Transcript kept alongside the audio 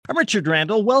Richard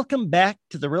Randall. Welcome back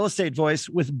to the Real Estate Voice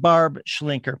with Barb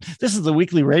Schlinker. This is the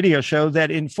weekly radio show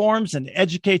that informs and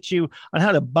educates you on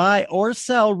how to buy or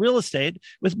sell real estate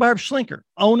with Barb Schlinker,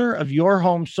 owner of Your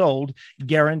Home Sold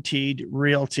Guaranteed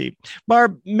Realty.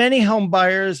 Barb, many home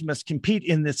buyers must compete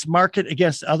in this market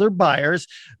against other buyers,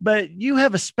 but you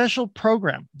have a special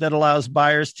program that allows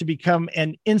buyers to become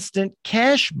an instant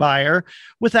cash buyer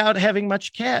without having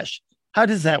much cash. How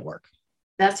does that work?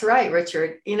 That's right,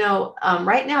 Richard.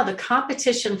 Right now, the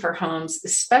competition for homes,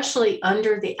 especially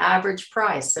under the average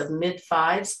price of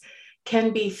mid-fives,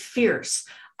 can be fierce.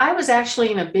 I was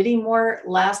actually in a bidding war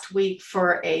last week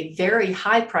for a very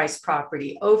high-priced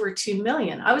property, over $2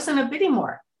 million. I was in a bidding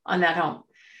war on that home.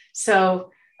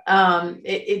 So,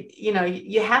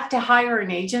 you have to hire an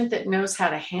agent that knows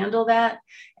how to handle that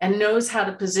and knows how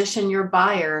to position your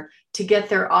buyer to get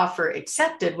their offer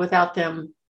accepted without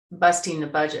them busting the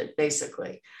budget,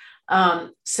 basically.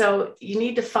 So you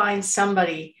need to find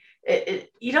somebody.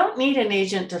 You don't need an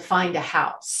agent to find a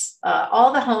house.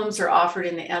 All the homes are offered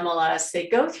in the MLS. They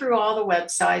go through all the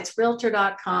websites,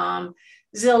 Realtor.com,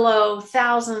 Zillow,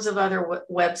 thousands of other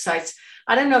websites.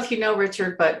 I don't know if you know,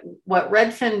 Richard, but what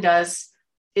Redfin does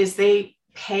is they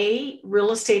pay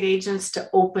real estate agents to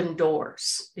open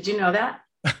doors. Did you know that?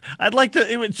 I'd like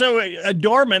to, so a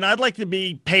doorman, I'd like to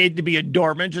be paid to be a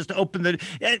doorman, just to open the,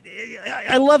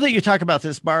 I love that you talk about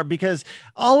this, Barb, because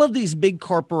all of these big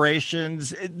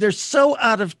corporations, they're so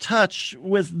out of touch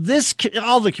with this,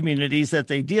 all the communities that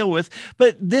they deal with,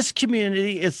 but this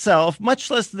community itself, much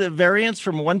less the variance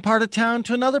from one part of town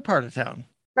to another part of town.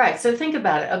 Right. So think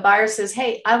about it. A buyer says,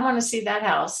 hey, I want to see that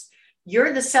house.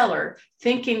 You're the seller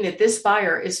thinking that this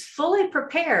buyer is fully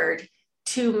prepared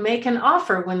to make an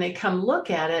offer when they come look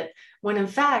at it, when in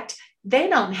fact, they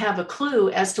don't have a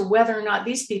clue as to whether or not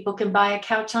these people can buy a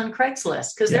couch on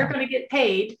Craigslist, because they're going to get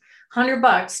paid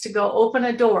 $100 to go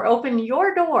open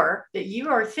your door that you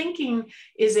are thinking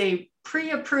is a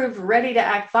pre-approved, ready to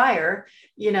act buyer,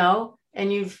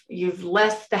 and you've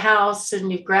left the house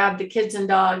and you've grabbed the kids and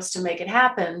dogs to make it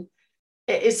happen.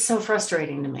 It's so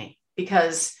frustrating to me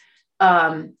because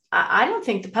I don't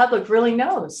think the public really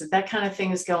knows that kind of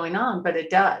thing is going on, but it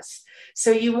does. So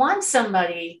you want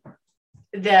somebody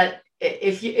that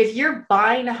if you're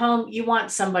buying a home, you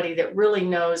want somebody that really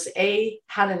knows A,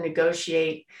 how to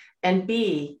negotiate, and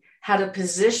B, how to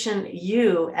position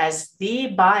you as the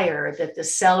buyer that the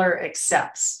seller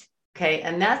accepts. Okay.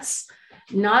 And that's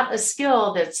not a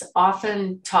skill that's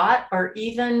often taught or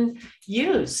even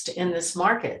used in this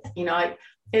market.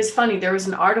 It's funny, there was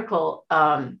an article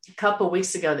a couple of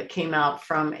weeks ago that came out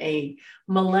from a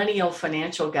millennial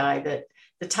financial guy that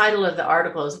the title of the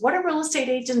article is, "What do real estate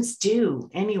agents do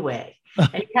anyway?"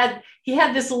 And he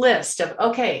had this list of,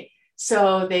 okay,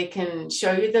 so they can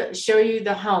show you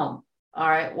the home. All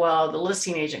right, well, the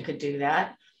listing agent could do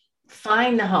that.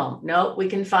 Find the home. Nope, we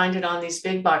can find it on these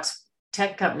big box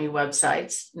tech company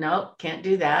websites. Nope, can't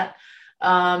do that.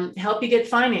 Help you get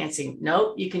financing.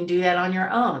 Nope, you can do that on your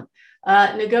own.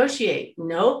 Negotiate.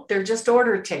 Nope. They're just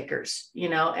order takers,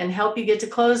 and help you get to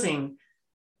closing.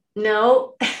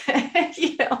 No,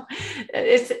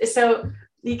 it's so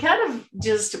you kind of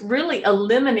just really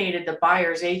eliminated the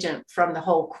buyer's agent from the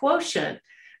whole quotient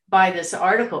by this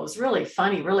article. It was really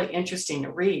funny, really interesting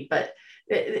to read. But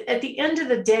at the end of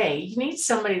the day, you need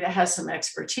somebody that has some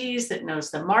expertise, that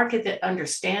knows the market, that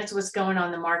understands what's going on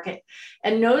in the market,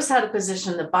 and knows how to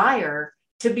position the buyer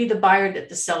to be the buyer that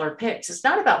the seller picks. It's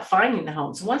not about finding the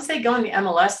homes. Once they go in the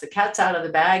MLS, the cat's out of the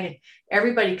bag and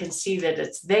everybody can see that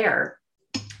it's there.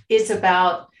 It's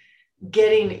about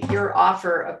getting your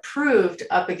offer approved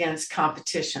up against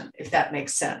competition, if that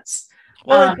makes sense.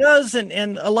 Well, it does.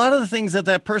 And a lot of the things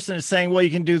that person is saying, well,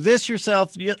 you can do this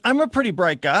yourself. I'm a pretty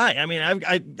bright guy. I mean,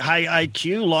 I've high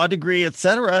IQ, law degree, et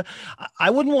cetera.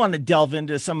 I wouldn't want to delve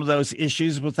into some of those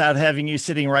issues without having you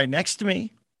sitting right next to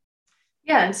me.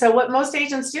 Yeah. And so what most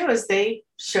agents do is they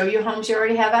show you homes you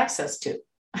already have access to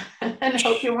and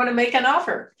hope you want to make an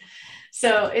offer.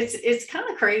 So it's kind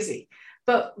of crazy.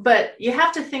 But you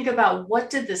have to think about,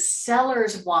 what do the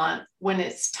sellers want when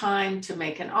it's time to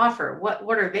make an offer?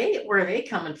 Where are they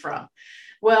coming from?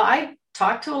 Well, I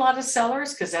talk to a lot of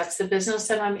sellers because that's the business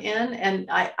that I'm in.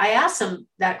 And I ask them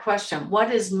that question: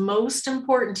 what is most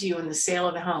important to you in the sale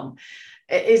of the home?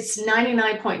 It's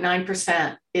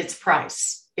 99.9%. It's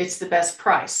price. It's the best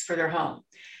price for their home.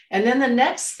 And then the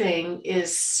next thing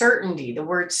is certainty, the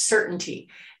word certainty.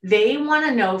 They want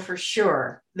to know for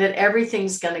sure that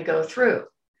everything's going to go through.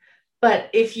 But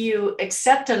if you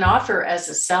accept an offer as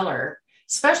a seller,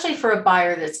 especially for a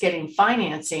buyer that's getting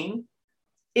financing,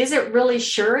 is it really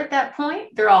sure at that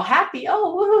point? They're all happy.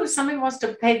 Oh, woohoo, somebody wants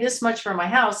to pay this much for my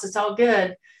house. It's all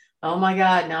good. oh my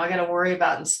God, now I got to worry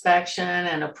about inspection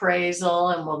and appraisal,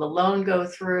 and will the loan go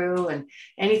through, and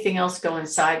anything else going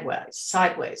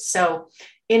sideways. So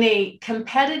in a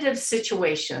competitive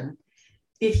situation,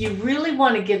 if you really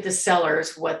want to give the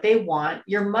sellers what they want,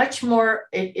 you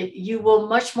will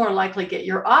much more likely get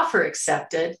your offer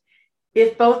accepted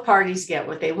if both parties get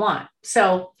what they want.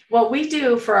 So what we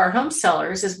do for our home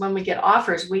sellers is when we get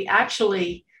offers, we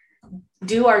actually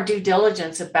do our due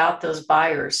diligence about those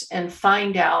buyers and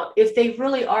find out if they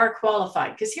really are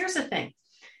qualified. Because here's the thing.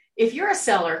 If you're a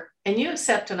seller and you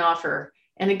accept an offer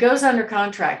and it goes under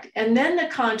contract and then the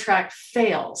contract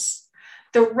fails,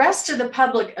 the rest of the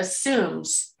public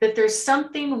assumes that there's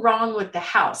something wrong with the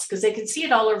house because they can see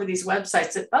it all over these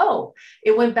websites that, oh,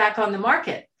 it went back on the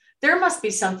market. There must be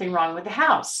something wrong with the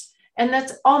house. And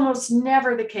that's almost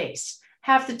never the case.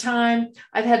 Half the time,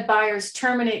 I've had buyers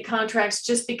terminate contracts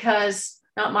just because,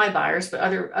 not my buyers, but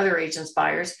other agents'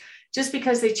 buyers, just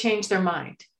because they changed their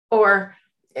mind. Or,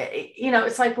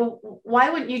 it's like, well, why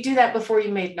wouldn't you do that before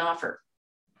you made an offer?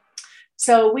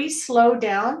 So we slow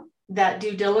down that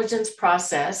due diligence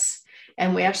process,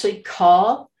 and we actually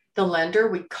call the lender,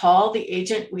 we call the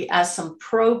agent, we ask some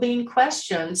probing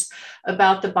questions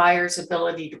about the buyer's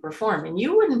ability to perform. And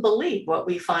you wouldn't believe what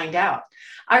we find out.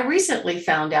 I recently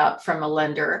found out from a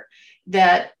lender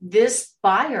that this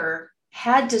buyer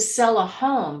had to sell a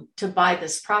home to buy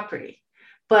this property,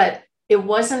 but it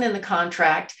wasn't in the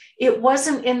contract. It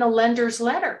wasn't in the lender's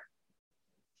letter.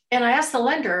 And I asked the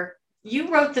lender,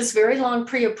 you wrote this very long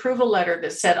pre-approval letter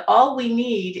that said, all we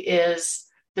need is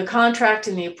the contract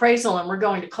and the appraisal, and we're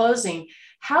going to closing.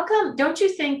 How come, don't you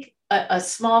think a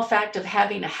small fact of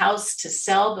having a house to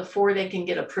sell before they can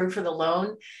get approved for the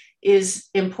loan is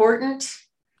important?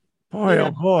 Boy,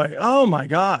 oh boy. Oh my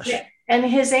gosh. Yeah. And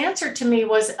his answer to me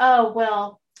was, oh,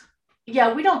 well,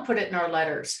 yeah, we don't put it in our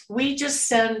letters. We just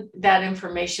send that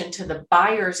information to the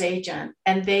buyer's agent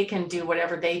and they can do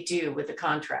whatever they do with the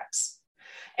contracts.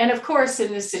 And of course,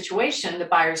 in this situation, the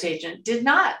buyer's agent did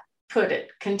not put it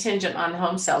contingent on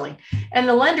home selling. And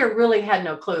the lender really had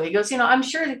no clue. He goes, I'm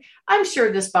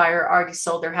sure this buyer already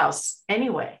sold their house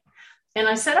anyway. And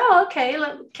I said, oh, okay,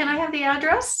 can I have the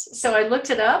address? So I looked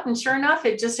it up and sure enough,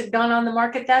 it just had gone on the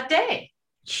market that day.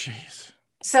 Jeez.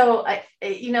 So,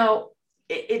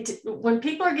 when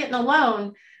people are getting a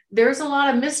loan, there's a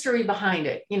lot of mystery behind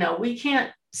it. We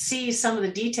can't see some of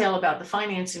the detail about the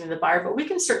financing of the buyer, but we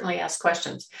can certainly ask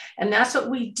questions. And that's what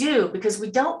we do because we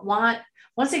don't want,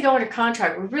 once they go under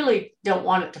contract, we really don't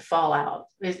want it to fall out.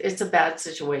 It's a bad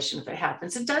situation if it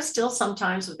happens. It does still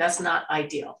sometimes, but that's not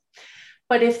ideal.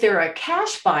 But if they're a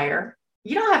cash buyer,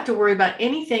 you don't have to worry about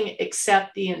anything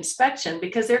except the inspection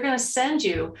because they're going to send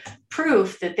you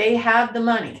proof that they have the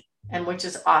money, and which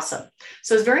is awesome.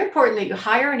 So it's very important that you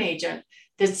hire an agent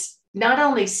that's not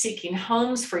only seeking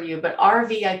homes for you, but our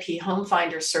VIP Home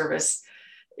Finder service.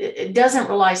 It doesn't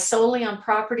rely solely on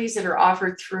properties that are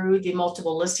offered through the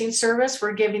multiple listing service.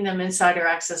 We're giving them insider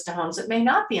access to homes that may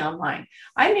not be online.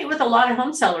 I meet with a lot of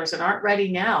home sellers that aren't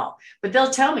ready now, but they'll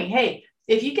tell me, hey,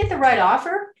 if you get the right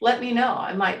offer, let me know.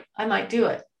 I might do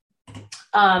it.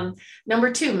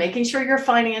 Number two, making sure your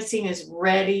financing is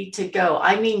ready to go.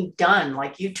 I mean, done.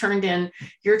 Like you turned in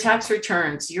your tax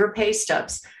returns, your pay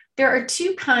stubs. There are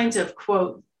two kinds of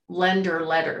quote lender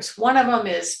letters. One of them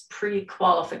is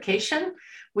pre-qualification,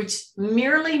 which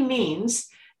merely means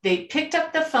they picked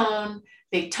up the phone,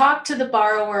 they talked to the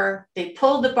borrower, they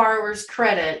pulled the borrower's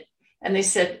credit, and they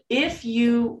said, if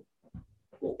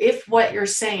what you're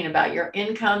saying about your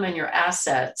income and your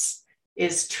assets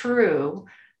is true,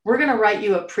 we're going to write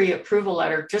you a pre-approval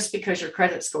letter just because your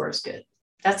credit score is good.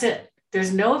 That's it.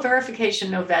 There's no verification,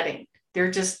 no vetting.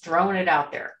 They're just throwing it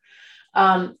out there.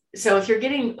 So if you're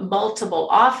getting multiple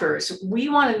offers, we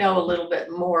want to know a little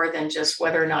bit more than just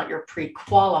whether or not you're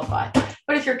pre-qualified.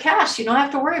 But if you're cash, you don't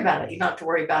have to worry about it. You don't have to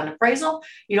worry about an appraisal.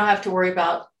 You don't have to worry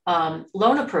about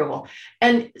loan approval.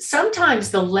 And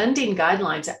sometimes the lending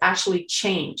guidelines actually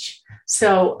change.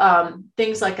 So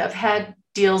things like I've had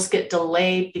deals get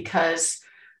delayed because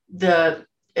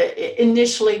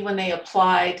initially when they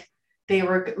applied, they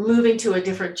were moving to a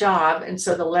different job. And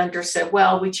so the lender said,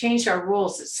 well, we changed our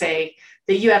rules that say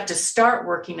that you have to start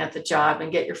working at the job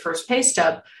and get your first pay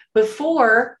stub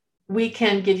before we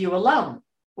can give you a loan.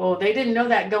 Well, they didn't know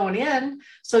that going in,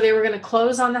 so they were going to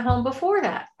close on the home before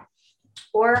that.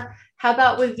 Or how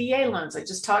about with VA loans? I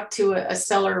just talked to a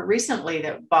seller recently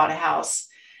that bought a house,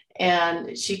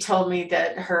 and she told me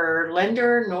that her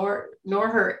lender nor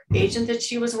her agent that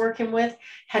she was working with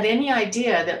had any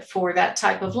idea that for that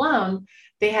type of loan,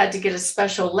 they had to get a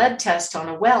special lead test on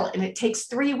a well, and it takes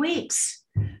 3 weeks.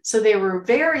 So they were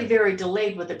very, very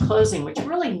delayed with the closing, which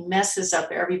really messes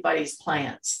up everybody's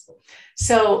plans.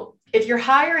 So if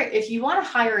you want to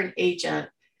hire an agent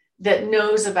that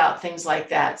knows about things like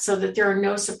that, so that there are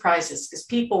no surprises, because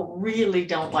people really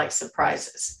don't like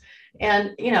surprises.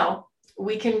 And,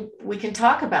 we can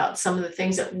talk about some of the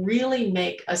things that really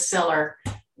make a seller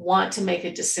want to make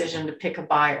a decision to pick a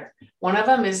buyer. One of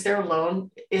them is their loan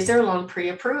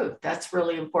pre-approved. That's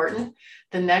really important.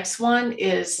 The next one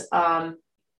is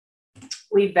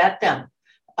we vet them.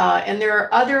 And there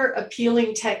are other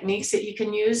appealing techniques that you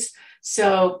can use.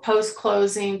 So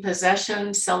post-closing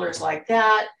possession, sellers like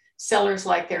that. Sellers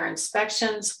like their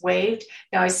inspections waived.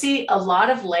 Now I see a lot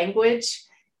of language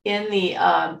in the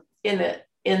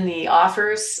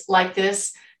offers like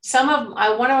this.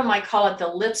 One of them I call it the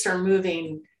lips are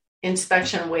moving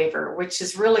inspection waiver, which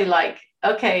is really like,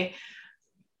 okay,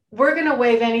 we're going to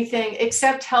waive anything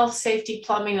except health, safety,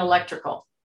 plumbing, electrical,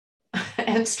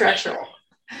 and structural.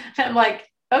 And I'm like,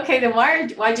 okay, then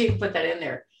why'd you put that in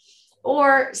there?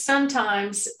 Or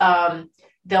sometimes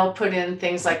they'll put in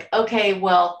things like, okay,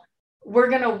 well, we're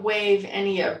going to waive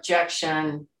any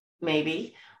objection,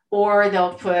 maybe. Or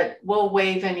they'll put, we'll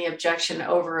waive any objection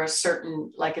over a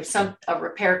certain, like if a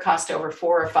repair cost over $4,000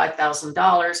 or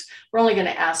 $5,000, we're only going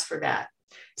to ask for that.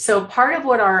 So part of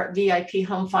what our VIP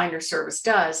Home Finder service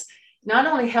does, not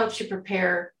only helps you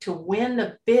prepare to win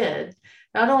the bid,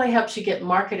 not only helps you get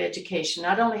market education,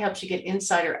 not only helps you get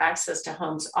insider access to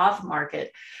homes off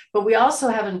market, but we also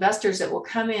have investors that will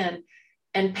come in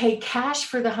and pay cash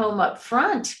for the home up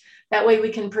front. That way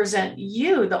we can present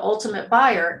you, the ultimate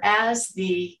buyer, as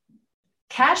the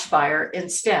cash buyer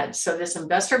instead. So this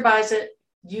investor buys it,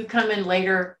 you come in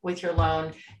later with your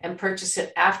loan and purchase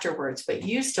it afterwards, but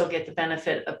you still get the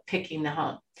benefit of picking the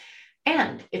home.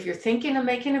 And if you're thinking of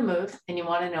making a move and you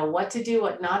want to know what to do,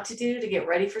 what not to do to get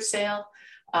ready for sale,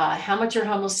 how much your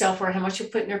home will sell for, how much you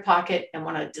put in your pocket, and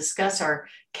want to discuss our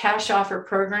cash offer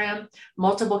program,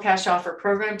 multiple cash offer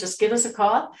program, just give us a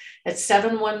call at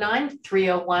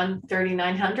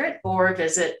 719-301-3900 or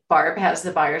visit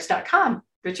barbhasthebuyers.com.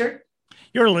 Richard?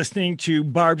 You're listening to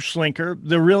Barb Schlinker,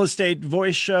 the real estate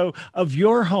voice show of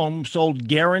your home sold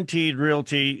guaranteed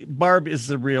realty. Barb is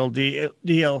the real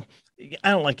deal.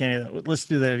 I don't like any of that. Let's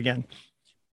do that again.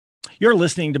 You're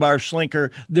listening to Barb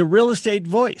Schlinker, the real estate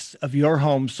voice of your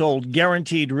home sold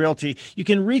guaranteed realty. You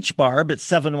can reach Barb at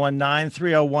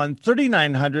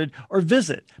 719-301-3900 or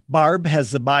visit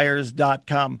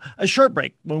barbhasthebuyers.com. A short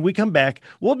break. When we come back,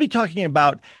 we'll be talking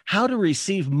about how to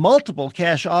receive multiple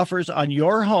cash offers on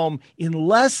your home in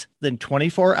less than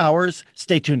 24 hours.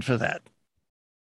 Stay tuned for that.